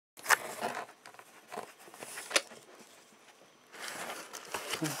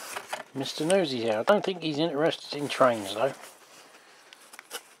Mr. Nosy here. I don't think he's interested in trains though.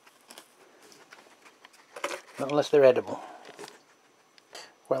 Not unless they're edible.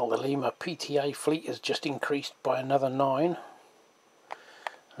 Well, the Lima PTA fleet has just increased by another 9.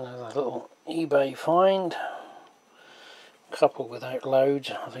 Another little eBay find. Couple without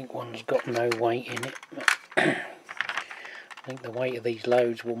loads. I think one's got no weight in it. I think the weight of these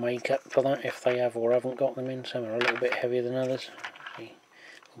loads will make up for that if they have or haven't got them in. Some are a little bit heavier than others. A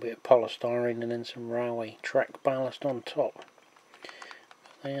little bit of polystyrene and then some railway track ballast on top.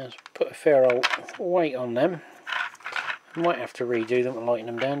 They have put a fair old weight on them. I might have to redo them and lighten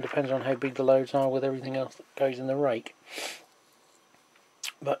them down. Depends on how big the loads are with everything else that goes in the rake.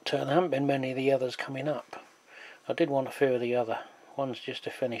 But there haven't been many of the others coming up. I did want a few of the other ones just to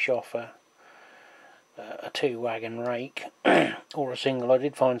finish off a 2-wagon rake or a single. I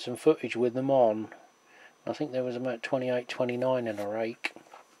did find some footage with them on. I think there was about 28, 29 in a rake,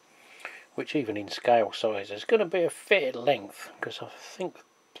 which even in scale size is going to be a fair length, because I think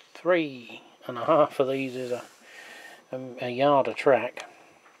 3.5 of these is a yard a track.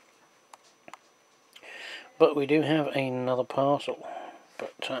 But we do have another parcel.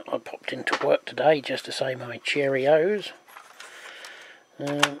 But I popped into work today just to say my Cheerios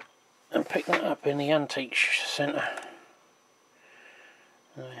and picked that up in the antique centre.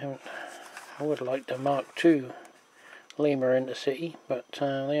 I would like the Mark II Lima in the city, but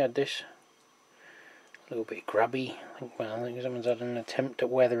they had this a little bit grubby. I think someone's had an attempt at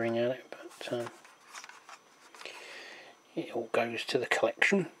weathering at it, but it all goes to the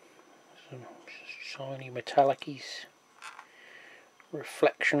collection. Some shiny metallic-ies.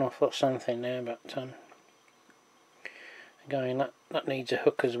 Reflection off or something there, but again that needs a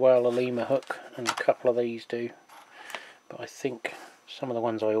hook as well, a Lima hook, and a couple of these do, but I think some of the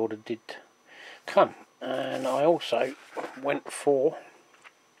ones I ordered did come. And I also went for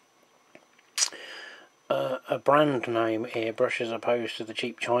a brand name airbrush as opposed to the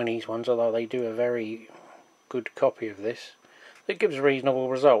cheap Chinese ones, although they do a very good copy of this. It gives reasonable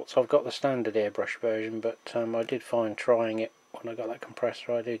results. I've got the standard airbrush version, but I did find trying it when I got that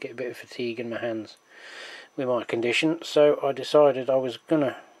compressor I did get a bit of fatigue in my hands with my condition, so I decided I was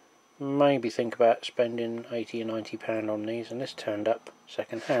gonna maybe think about spending £80 or £90 on these, and this turned up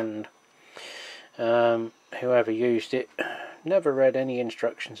second hand. Whoever used it never read any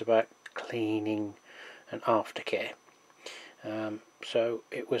instructions about cleaning and aftercare, so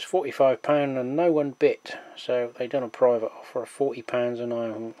it was £45 and no one bit, so they done a private offer of £40, and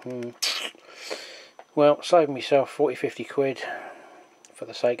I well, saved myself 40-50 quid for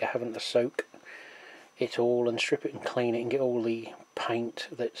the sake of having to soak it all and strip it and clean it and get all the paint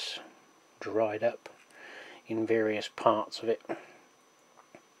that's dried up in various parts of it.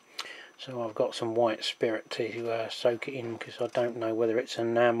 So I've got some white spirit to soak it in, because I don't know whether it's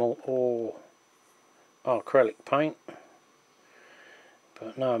enamel or acrylic paint.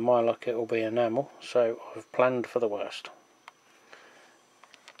 But no, in my luck it will be enamel, so I've planned for the worst.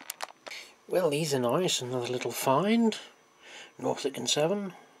 Well, these are nice, another little find, Norfolk and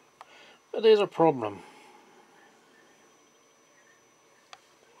 7, but there's a problem.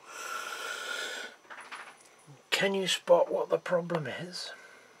 Can you spot what the problem is?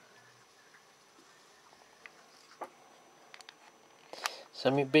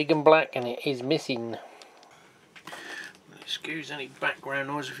 Something big and black, and it is missing. Excuse any background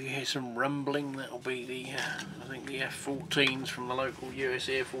noise if you hear some rumbling. That'll be the, I think the F-14s from the local US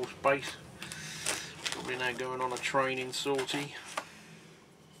Air Force base. Probably now going on a training sortie.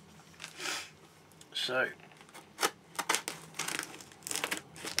 So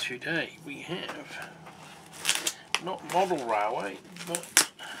today we have not model railway,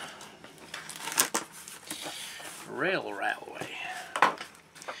 but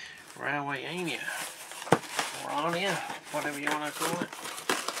Railwayana, or Ania, whatever you want to call it.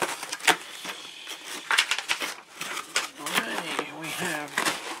 Okay, we have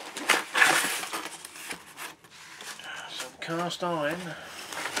some cast iron,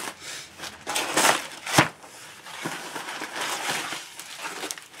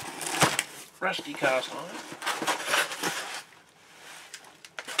 rusty cast iron,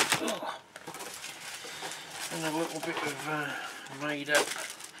 and a little bit of made up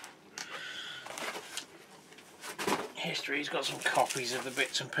history. He's got some copies of the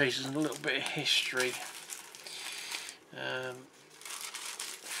bits and pieces and a little bit of history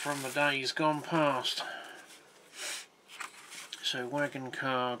from the days gone past. So Wagon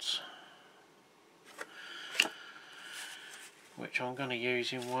cards, which I'm going to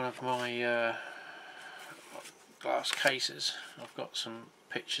use in one of my glass cases. I've got some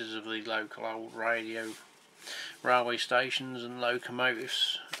pictures of the local old railway stations and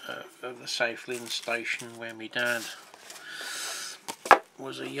locomotives of the Southland station where my dad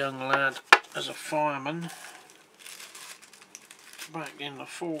was a young lad as a fireman back in the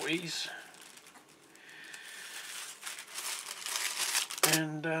 40s,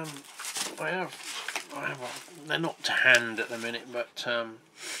 and I have they're not to hand at the minute, but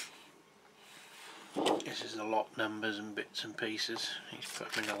this is the lot numbers and bits and pieces. He's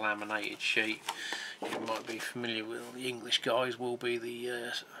put them in a laminated sheet. You might be familiar with, the English guys will be,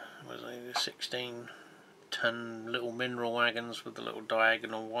 the 16-ton little mineral wagons with the little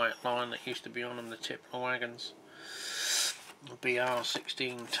diagonal white line that used to be on them, the tipper wagons. BR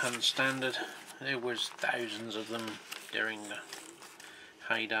 16-ton standard. There was thousands of them during the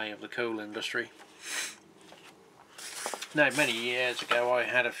heyday of the coal industry. Now, many years ago I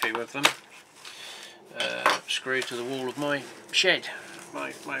had a few of them screwed to the wall of my shed,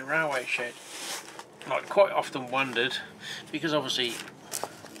 my railway shed. I quite often wondered, because obviously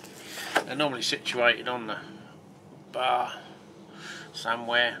they're normally situated on the bar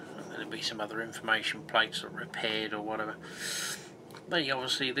somewhere, and there'll be some other information plates that are repaired or whatever.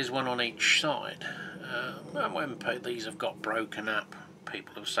 Obviously there's one on each side, and when these have got broken up,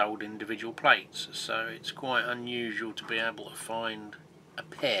 people have sold individual plates, so it's quite unusual to be able to find a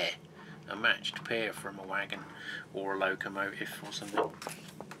pair, a matched pair from a wagon or a locomotive or something.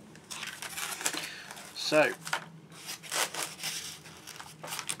 So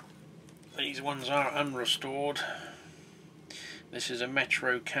these ones are unrestored. This is a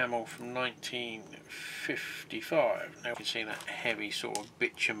Metro Camel from 1955. Now you can see that heavy sort of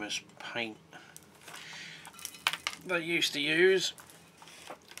bituminous paint they used to use.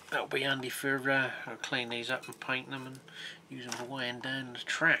 That'll be handy for I'll clean these up and paint them and use them for weighing down the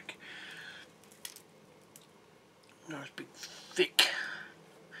track. Nice big thick,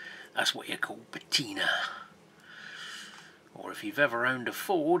 that's what you call patina. Or if you've ever owned a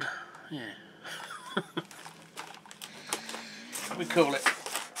Ford, yeah. We call it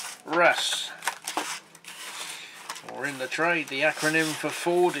RUS. Or in the trade, the acronym for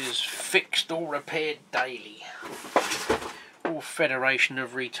Ford is Fixed or Repaired Daily, or Federation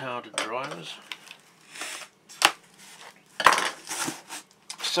of Retarded Drivers.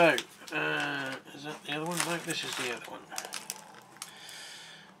 So, is that the other one? No, this is the other one.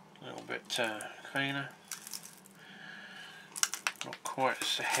 A little bit cleaner. Not quite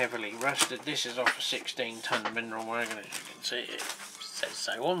so heavily rusted. This is off a 16-ton mineral wagon, as you can see. It says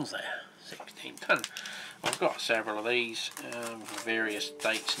so on there, 16-ton. I've got several of these, various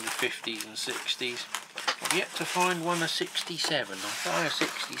dates in the 50s and 60s. I've yet to find one of 67. I'll buy a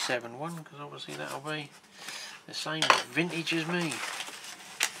 67 one, because obviously that'll be the same vintage as me.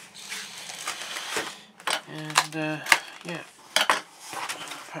 And yeah,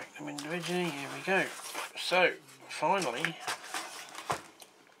 pack them individually. Here we go. So finally,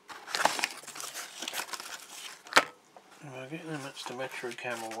 I'll get them. That's the Metro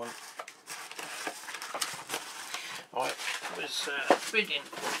Camel one. I was bidding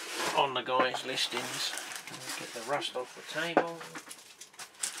on the guy's listings. Get the rust off the table,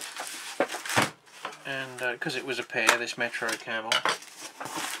 and because it was a pair, this Metro Camel,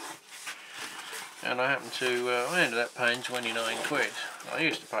 and I happened to, I ended up paying 29 quid. I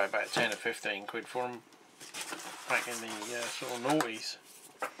used to pay about 10 or 15 quid for them back in the sort of noughties,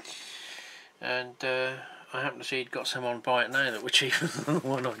 and I happened to see he'd got some on Buy It Now that were cheaper than the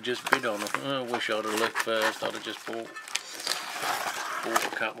one I just bid on. I wish I'd have looked first. I'd have just bought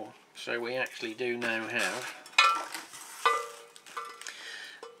a couple. So we actually do now have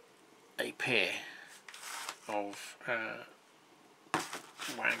a pair of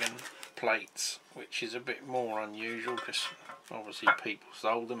wagon plates, which is a bit more unusual because obviously people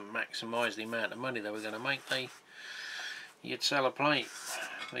sold them and maximised the amount of money they were going to make. You'd sell a plate.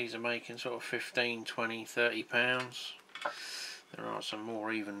 These are making sort of 15, 20, 30 pounds. There are some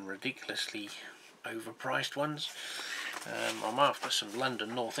more even ridiculously overpriced ones. I'm after some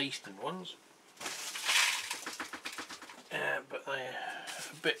London northeastern ones, but they're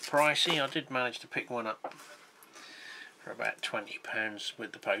a bit pricey. I did manage to pick one up for about £20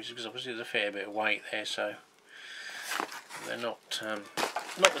 with the post, because obviously there's a fair bit of weight there, so they're not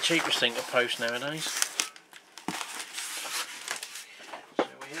the cheapest thing to post nowadays. So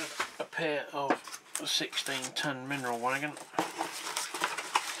we have a pair of a 16-ton mineral wagon. I've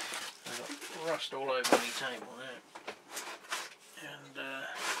got rust all over my table now. And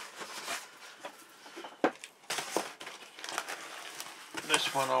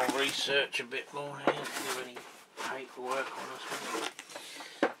this one I'll research a bit more here, do any paperwork on this one.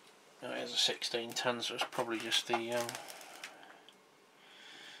 Now it is a 16 ton, so it's probably just the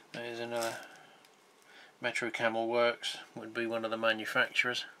there's another Metro Camel Works, would be one of the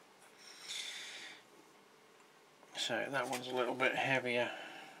manufacturers. So that one's a little bit heavier.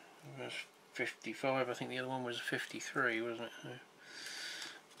 It was 55, I think the other one was 53, wasn't it? So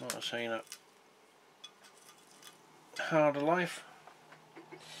might have seen a harder life.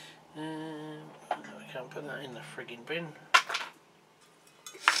 I can't put that in the frigging bin.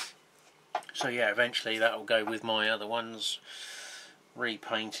 So yeah, eventually that'll go with my other ones,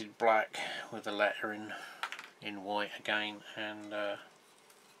 repainted black with the letter in white again, and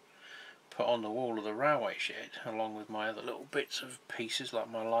put on the wall of the railway shed, along with my other little bits of pieces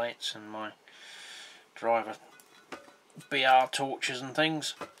like my lights and my driver BR torches and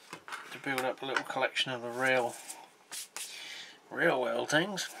things, to build up a little collection of the real world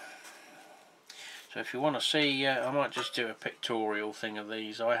things. So if you want to see, I might just do a pictorial thing of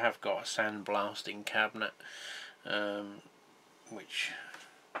these. I have got a sandblasting cabinet, which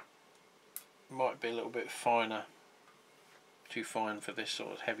might be a little bit finer, too fine for this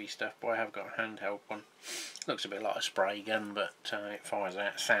sort of heavy stuff, but I have got a handheld one. Looks a bit like a spray gun, but it fires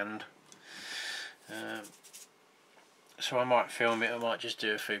out sand. So I might film it, I might just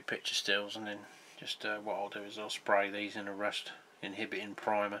do a few picture stills, and then just what I'll do is I'll spray these in a rust inhibiting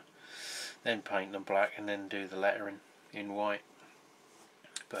primer, then paint them black, and then do the lettering in white.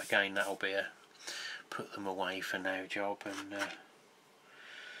 But again, that'll be a put them away for now job, and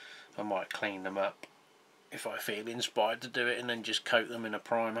I might clean them up if I feel inspired to do it, and then just coat them in a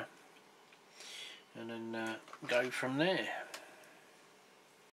primer, and then go from there.